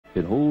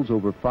It holds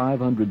over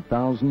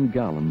 500,000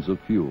 gallons of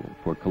fuel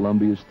for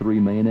Columbia's 3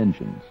 main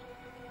engines.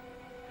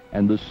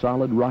 And the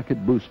solid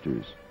rocket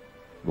boosters,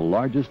 the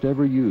largest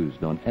ever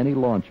used on any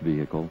launch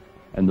vehicle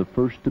and the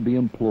first to be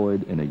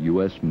employed in a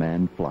U.S.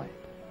 manned flight.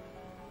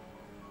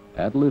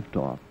 At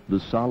liftoff,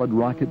 the solid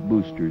rocket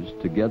boosters,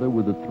 together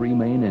with the 3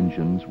 main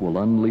engines, will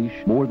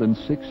unleash more than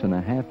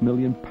 6.5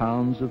 million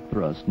pounds of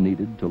thrust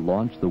needed to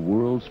launch the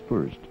world's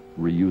first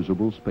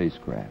reusable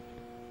spacecraft.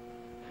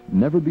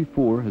 Never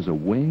before has a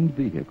winged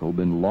vehicle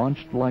been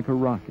launched like a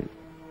rocket,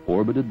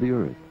 orbited the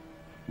Earth,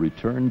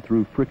 returned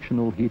through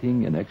frictional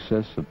heating in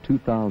excess of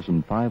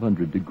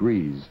 2,500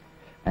 degrees,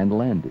 and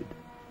landed,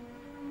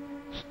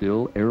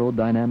 still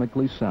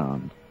aerodynamically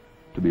sound,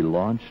 to be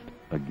launched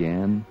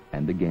again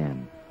and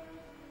again.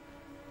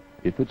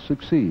 If it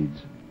succeeds,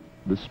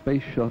 the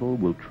space shuttle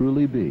will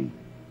truly be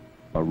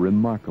a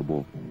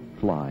remarkable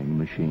flying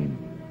machine.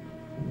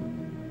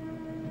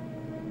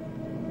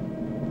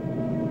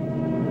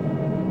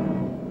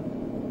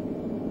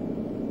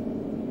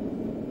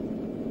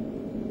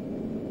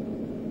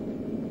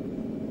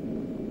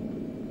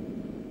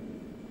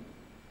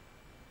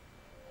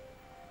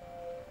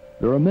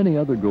 There are many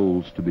other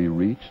goals to be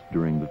reached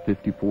during the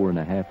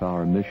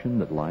 54.5-hour mission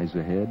that lies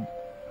ahead.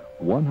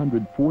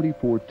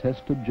 144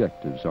 test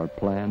objectives are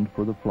planned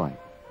for the flight.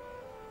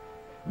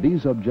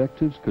 These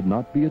objectives could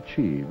not be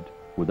achieved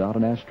without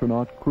an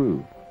astronaut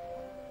crew.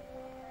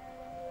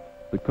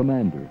 The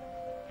commander,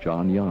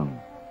 John Young.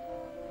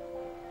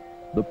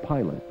 The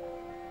pilot,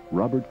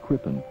 Robert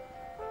Crippen.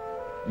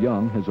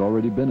 Young has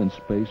already been in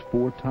space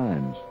 4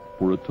 times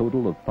for a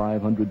total of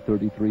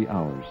 533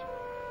 hours.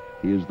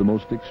 He is the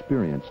most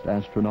experienced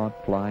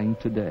astronaut flying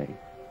today.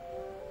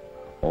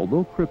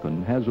 Although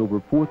Crippen has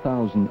over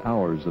 4,000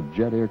 hours of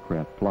jet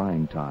aircraft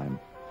flying time,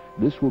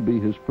 this will be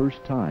his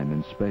first time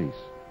in space.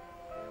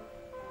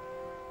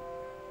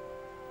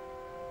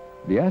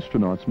 The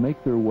astronauts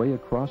make their way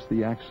across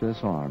the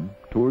access arm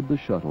toward the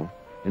shuttle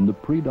in the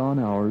pre-dawn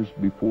hours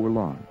before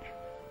launch.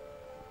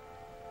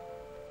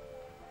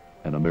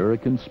 An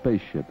American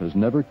spaceship has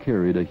never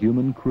carried a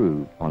human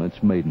crew on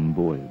its maiden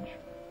voyage.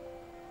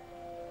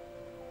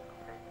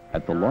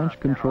 At the Launch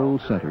Control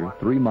Center,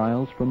 3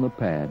 miles from the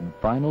pad,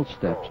 final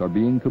steps are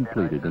being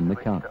completed in the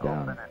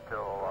countdown.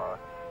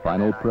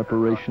 Final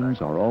preparations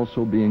are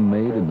also being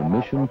made in the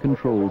Mission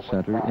Control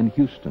Center in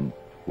Houston,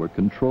 where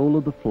control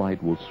of the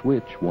flight will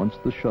switch once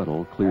the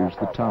shuttle clears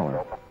the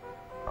tower.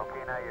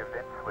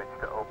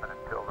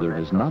 There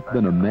has not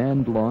been a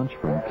manned launch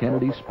from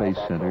Kennedy Space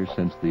Center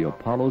since the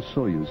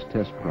Apollo-Soyuz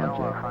test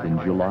project in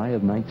July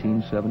of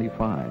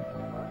 1975.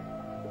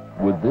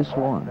 With this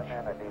launch,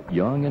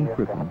 Young and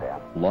Crippen,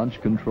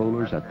 launch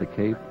controllers at the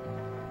Cape,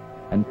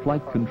 and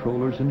flight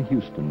controllers in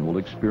Houston will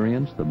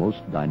experience the most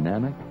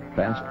dynamic,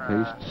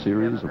 fast-paced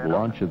series of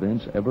launch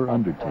events ever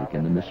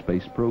undertaken in the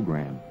space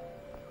program,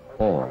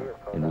 all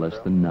in less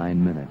than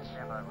 9 minutes.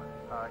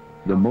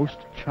 The most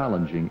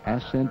challenging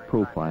ascent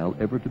profile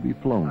ever to be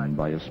flown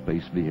by a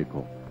space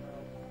vehicle.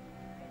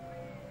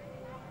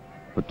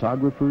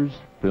 Photographers,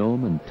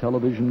 film and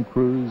television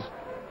crews,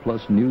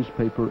 plus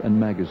newspaper and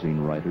magazine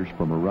writers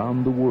from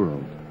around the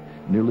world,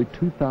 nearly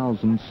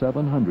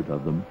 2,700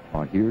 of them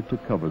are here to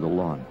cover the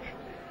launch.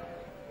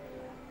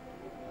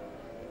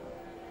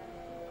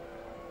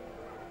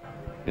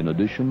 In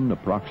addition,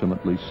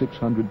 approximately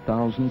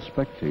 600,000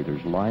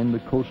 spectators line the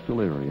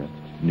coastal area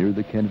near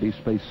the Kennedy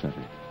Space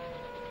Center.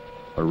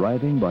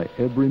 Arriving by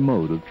every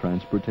mode of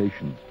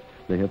transportation,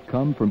 they have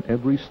come from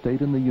every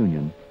state in the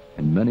Union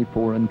and many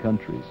foreign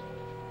countries.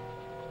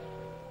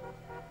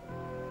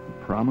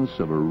 The promise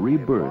of a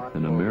rebirth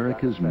in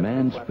America's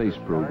manned space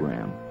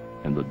program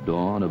and the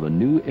dawn of a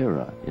new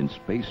era in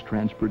space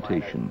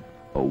transportation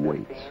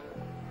awaits.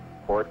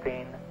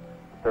 14,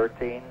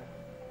 13,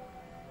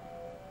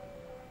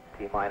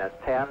 T-minus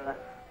 10,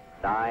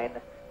 9,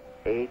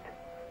 8,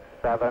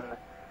 7,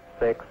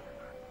 6,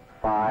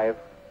 5,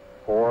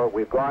 4.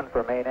 We've gone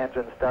for main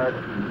engine start.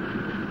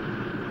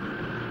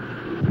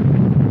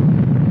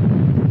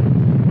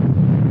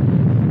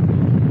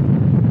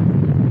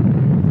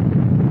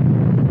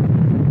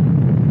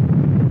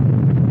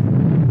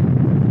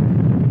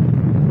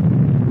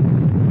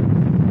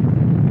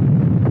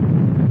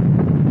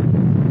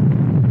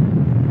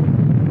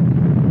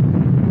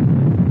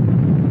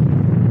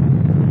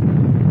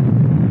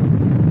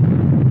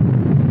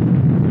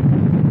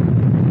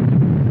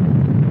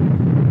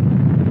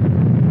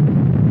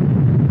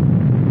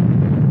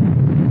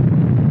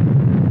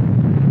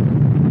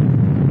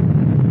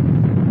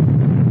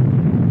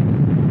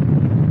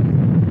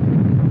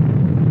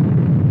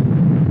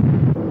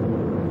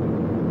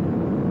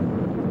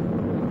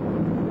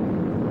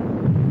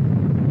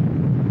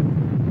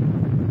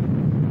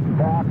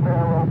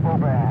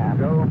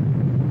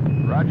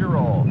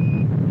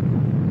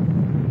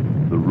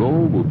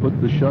 Put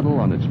the shuttle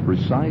on its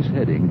precise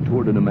heading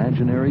toward an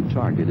imaginary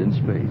target in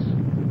space.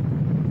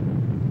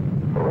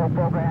 Roll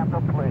program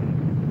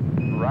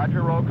complete.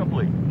 Roger, roll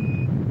complete.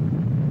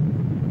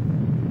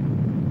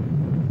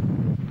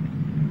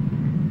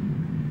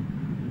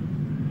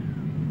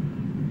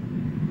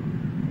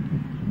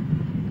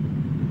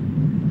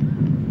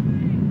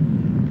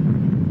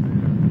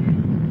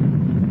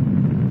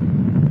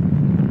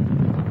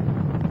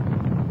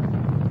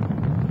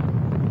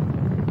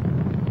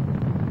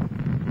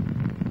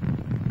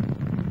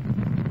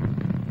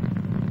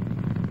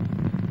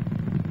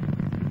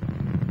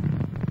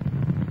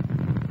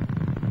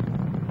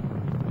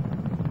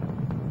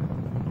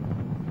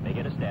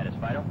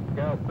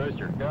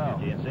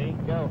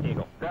 GNC, Go.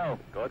 Eagle. Go.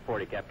 Go at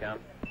 40, Capcom.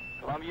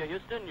 Columbia,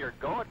 Houston, you're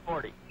go at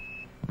 40.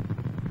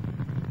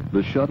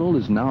 The shuttle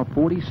is now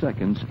 40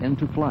 seconds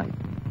into flight.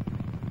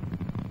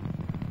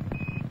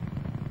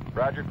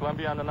 Roger,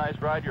 Columbia, on the nice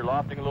ride. You're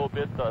lofting a little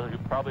bit. You'll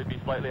probably be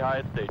slightly high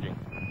at staging.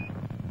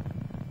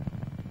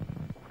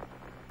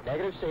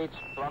 Negative seats.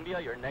 Columbia,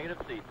 you're negative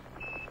seats.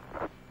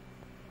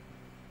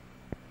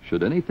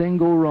 Should anything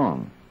go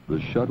wrong, the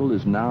shuttle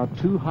is now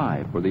too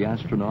high for the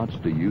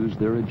astronauts to use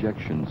their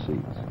ejection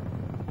seats.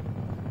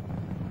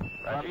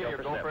 Roger, you're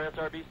going for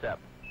SRB step.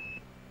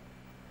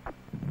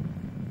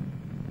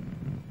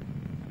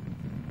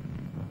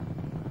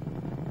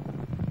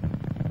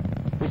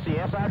 We see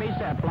SRB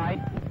set flight.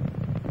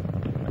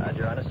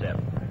 Roger, on a SIP.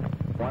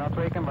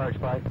 103 converge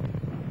flight.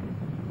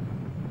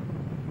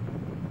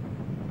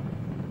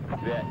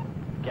 Good.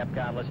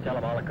 Capcom, let's tell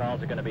them all the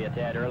calls are going to be a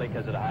tad early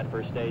because of the hot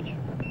first stage.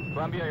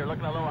 Columbia, you're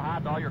looking a little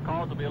hot. All your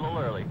calls will be a little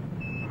early.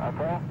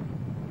 Okay.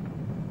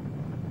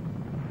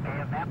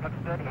 And that looks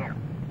good here.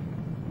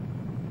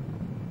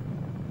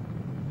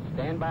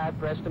 Stand by,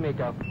 press to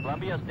MECO.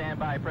 Columbia, stand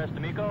by. Press to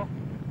MECO.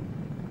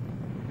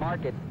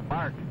 Mark it.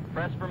 Mark,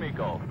 press for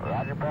MECO.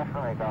 Roger, press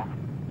for MECO.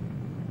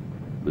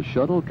 The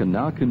shuttle can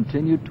now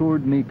continue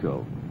toward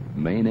MECO,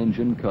 main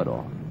engine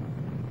cutoff.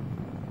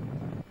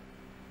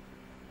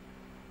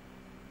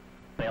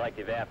 They like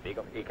the VAP,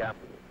 Eagle. ECOM.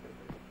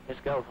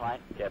 Let's go,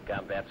 flight.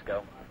 Capcom, VAPs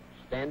go.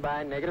 Stand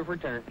by, negative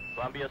return.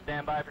 Columbia,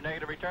 stand by for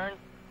negative return.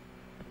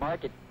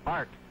 Mark it.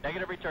 Mark,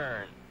 negative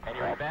return. And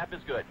your VAP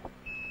is good.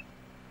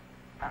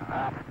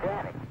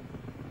 Outstanding.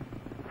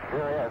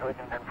 Sure is. We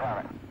can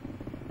confirm it.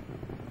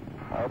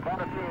 Oh,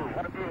 what a view.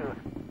 What a view.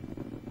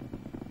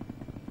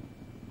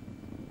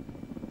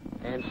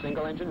 And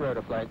single engine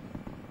rotor flight.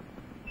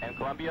 And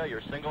Columbia,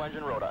 your single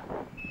engine rota.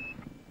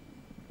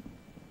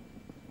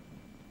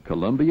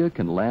 Columbia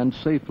can land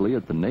safely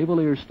at the Naval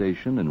Air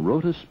Station in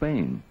Rota,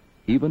 Spain,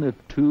 even if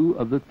 2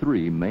 of the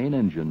 3 main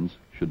engines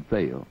should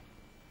fail.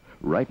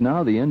 Right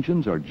now, the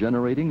engines are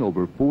generating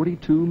over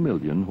 42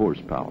 million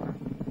horsepower.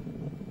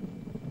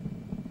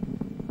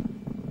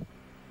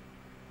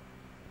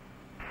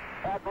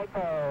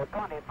 MECO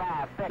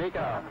 25, 6,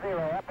 0,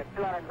 up at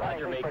 220.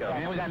 Roger, MECO.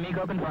 And we got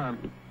MECO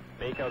confirmed.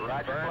 MECO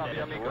confirmed,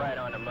 and it's right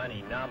on the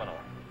money, nominal.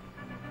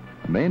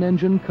 Main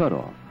engine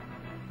cutoff.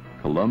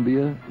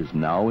 Columbia is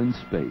now in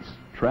space,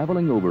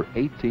 traveling over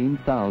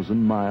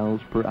 18,000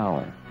 miles per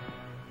hour.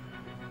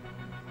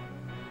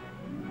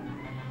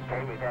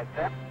 Okay, we got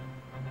set.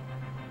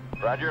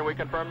 Roger, we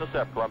confirm the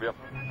SEP, Columbia.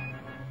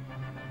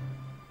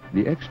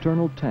 The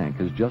external tank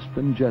has just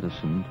been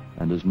jettisoned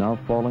and is now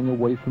falling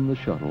away from the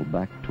shuttle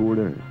back toward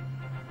Earth.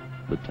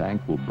 The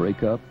tank will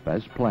break up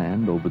as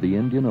planned over the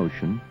Indian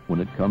Ocean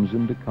when it comes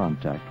into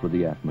contact with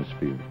the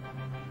atmosphere.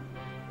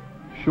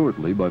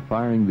 Shortly, by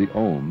firing the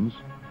OMS,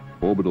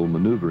 Orbital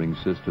Maneuvering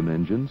System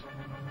engines,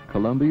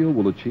 Columbia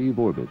will achieve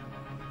orbit.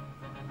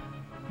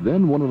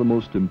 Then one of the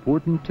most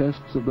important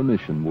tests of the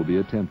mission will be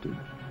attempted,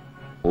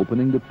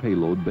 opening the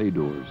payload bay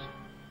doors.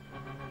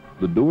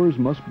 The doors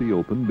must be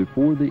opened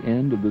before the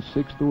end of the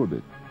 6th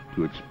orbit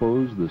to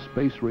expose the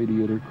space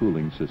radiator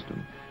cooling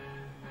system.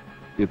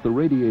 If the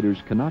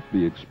radiators cannot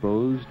be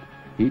exposed,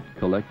 heat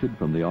collected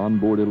from the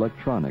onboard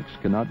electronics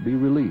cannot be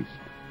released,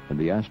 and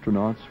the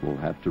astronauts will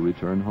have to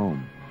return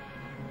home.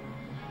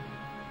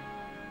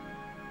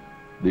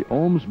 The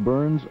OMS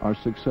burns are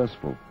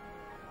successful.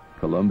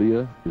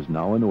 Columbia is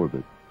now in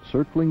orbit,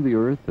 circling the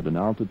Earth at an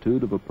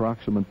altitude of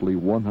approximately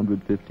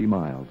 150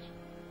 miles.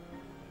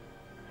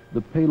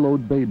 The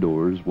payload bay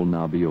doors will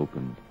now be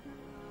opened.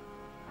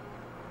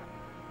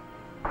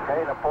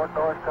 Okay, the port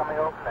door's coming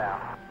open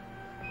now.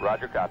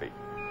 Roger, copy.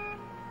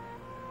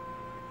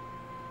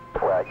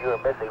 Well, you're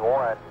missing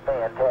one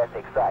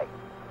fantastic sight.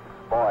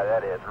 Boy,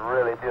 that is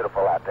really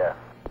beautiful out there.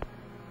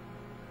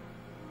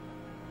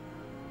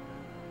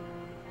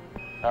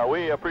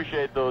 We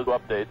appreciate those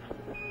updates.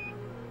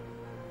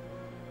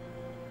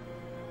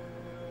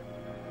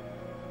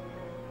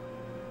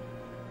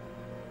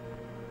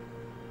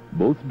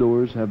 Both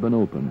doors have been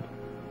opened.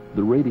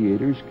 The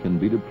radiators can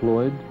be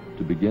deployed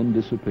to begin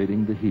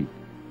dissipating the heat.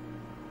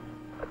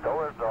 The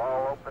doors are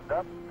all opened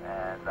up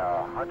and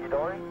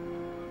hunky-dory.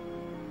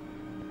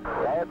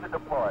 Glad to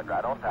deploy it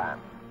right on time.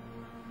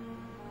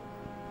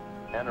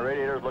 And the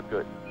radiators look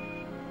good.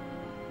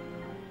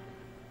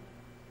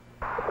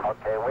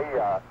 Okay,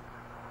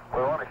 we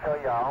want to show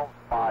you our home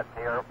pod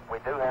here. We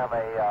do have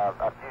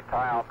a few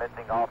tile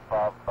missing off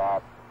of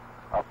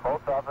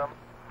both of them,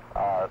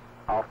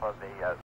 off of the